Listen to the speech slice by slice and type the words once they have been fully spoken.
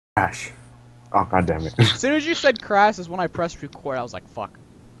Crash. Oh god damn it. As soon as you said crash is when I pressed record, I was like, fuck.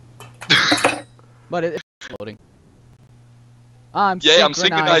 But it's loading. I'm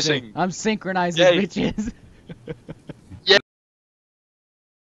synchronizing. I'm synchronizing, Yay. bitches.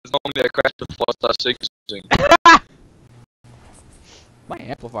 Normally I crash before I start synchronizing. My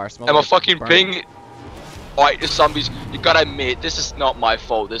amplifier smells I'm a like fucking burnt. ping. Alright, the zombies. You gotta admit, this is not my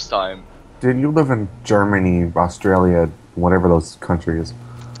fault this time. Dude, you live in Germany, Australia, whatever those countries.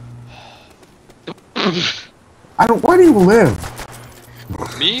 Where do you live?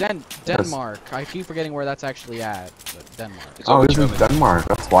 Me? Denmark. I keep forgetting where that's actually at. But Denmark. It's Oh, over this is Germany. Denmark.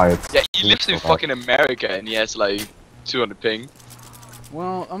 That's why it's. Yeah, he lives in fucking America and he has like 200 ping.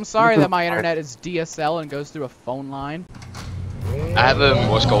 Well, I'm sorry that my internet is DSL and goes through a phone line. I have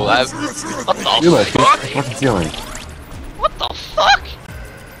what's called? I have. What the Look, fuck? what's the ceiling? What the fuck?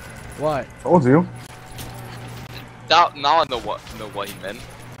 What? Told you. Now I know what he meant.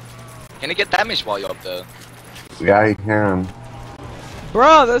 Can you get damaged while you're up there? Yeah, you can.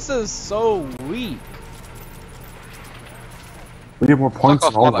 Bro, this is so weak. We get more points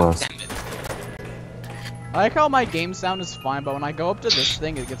Fuck than all off, of us. damn it. I like how my game sound is fine, but when I go up to this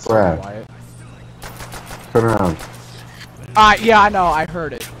thing, it gets so Brad. quiet. Turn around. Yeah, I know, I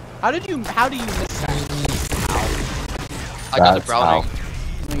heard it. How do you miss that? I got the That's browning.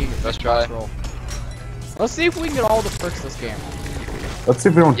 Let me get Let's this try. box roll. Let's see if we can get all the perks this game. Let's see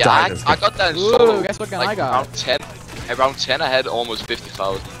if we don't Yeah, die this I game. got that in Ooh, solo. guess what gun like, I got? Around 10 I had almost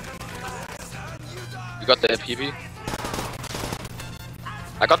 50,000. You got the PV?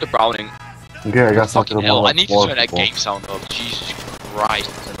 I got the browning. Okay, I got something Fucking hell, I need to more turn that people. game sound up. Jesus Christ,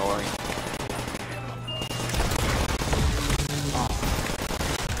 it's annoying.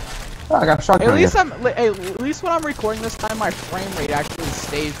 Oh, I got a shotgun. At least here. at least when I'm recording this time, my frame rate actually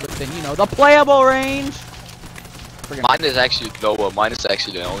stays within, you know, the playable range. Friggin' Mine is actually lower. Mine is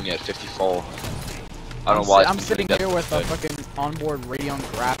actually only at 54. I don't know why. I'm it's sitting doing here that, with a but- fucking onboard Radeon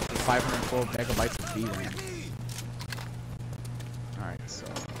graphics with 512 megabytes of VRAM. Alright, so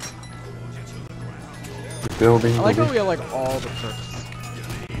Building. I like how we have like all the perks.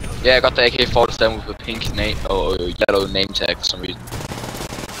 Yeah, I got the AK-47 with a pink name or yellow name tag for some reason.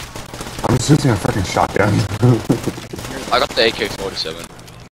 I'm just using a freaking shotgun. I got the AK-47.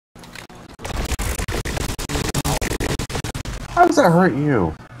 How does that hurt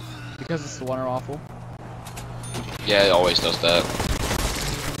you? Because it's the one or awful. Yeah, it always does that.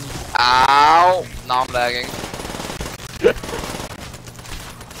 Ow! Now I'm lagging. You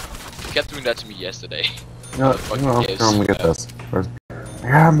kept doing that to me yesterday. No, fucking no, yes, let me get yeah. this.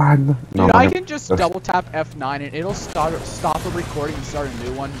 Yeah, man. No, Dude, I no, can just this- double tap F9 and it'll stop a recording and start a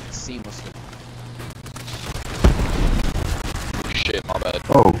new one seamlessly. Shit, my bad.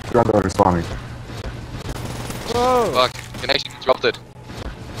 Oh, granddaughter respawning. Whoa! Fuck, connection interrupted.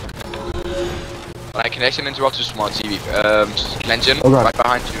 My connection interrupted from my TV. Engine, Oh, God. right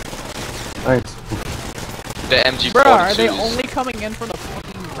behind you. Thanks. The MG42 Bro, are they is- only coming in from the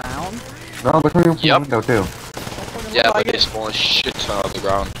fucking ground? No, they're coming up from Yep. the window too. Yeah, but Like they it. spawn a shit ton out of the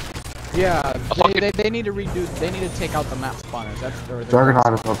ground. Yeah, fucking- they need to redo. They need to take out the map spawners. That's or the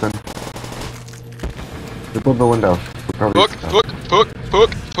Juggernaut is open. They built the window. Hook, hook, hook,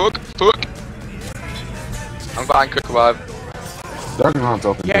 hook, hook, hook. I'm behind quick revive. Juggernaut's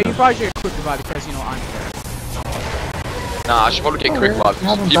open. Yeah, you probably should quick revive because you know I'm there. Nah, I should probably get quick revive because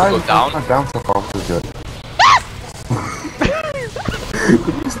Haven't people died go since down. I'm down so far, which is good.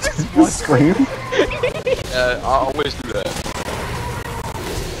 You scream? I always do that.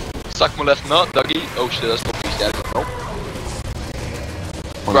 Suck my left nut, Dougie. Oh shit, that's the piece that nope.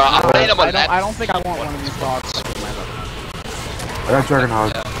 Bro, I'm playing on my I don't think I want one of these dogs. I got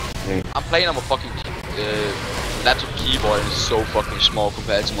Juggernaut. Yeah. Hey, I'm playing on my fucking laptop keyboard and it's so fucking small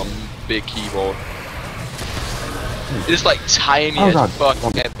compared to my big keyboard. It's like tiny Oh, as God. fuck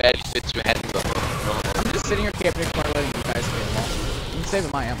and barely fits your hand. You know? I'm just sitting here camping and letting you guys get along. I'm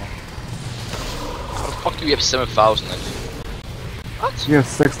saving my ammo. How the fuck do we have 7,000 then? What? you have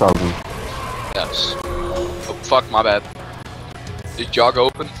 6,000. Yes. Oh fuck, my bad. Is Jog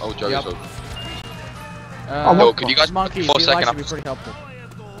open? Oh, Jog Yep. is open. look, could you guys monkeys? for a These second lights should be up- pretty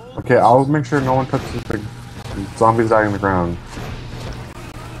helpful. Okay, I'll make sure no one touches the zombies dying on the ground.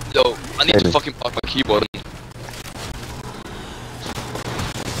 Yo, I need to Maybe. fucking block my keyboard.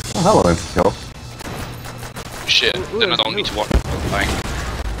 Oh, hello, Anti-Kill. Shit, Ooh, then I don't need to worry about dying.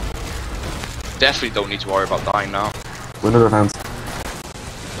 Definitely don't need to worry about dying now. Window defense.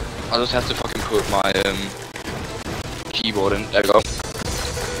 I just have to fucking put my keyboard in. There we go.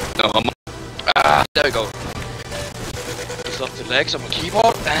 No, there we go. Lift up the legs on my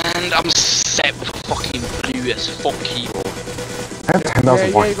keyboard, and I'm set with a fucking blue as fuck keyboard. I have 10,000 Yeah,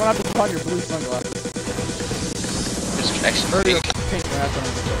 you're points. gonna have to put on your blue sunglasses. It's Or actually your pink. pink, that's what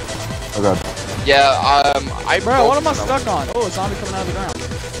I'm Oh god. Yeah, I Bro, what am I broke stuck on? Oh, a zombie coming out of the ground.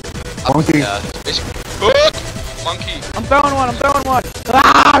 Monkey. Yeah, it's oh, monkey. I'm throwing one, I'm throwing one!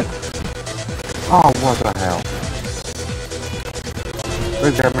 Ah! Oh, what the hell?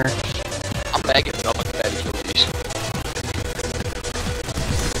 Where's Jammer? I'm lagging up. I can barely kill these.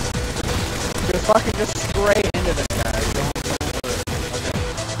 Just fucking just spray into this guy.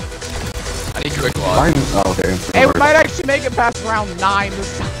 I need quick Mine. life. Oh, okay. Instant Hey, we alert. might actually make it past round 9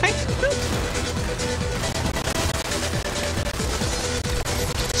 this time.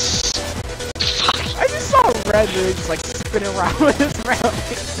 I just saw Red dude just like spinning around with his round.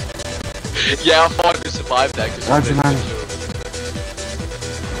 Yeah, I thought we survived that because Roger, man.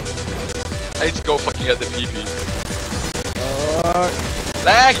 I need to go fucking at the PP. Uh,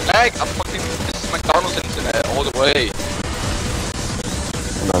 Lag! I'm fucking. This is McDonald's internet all the way.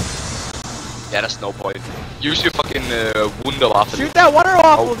 No. Yeah, that's no point. Use your fucking Wunderwaffe. shoot that Wonder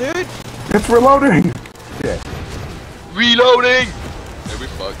Waffle, dude! It's reloading! Yeah. Reloading! Yeah, we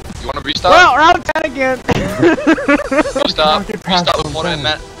fucked. You wanna restart? Well, round 10 again! Restart. Get past Restart those before the zones.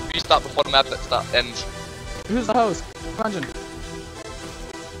 map. Restart before the map ends. Who's the host? Dungeon.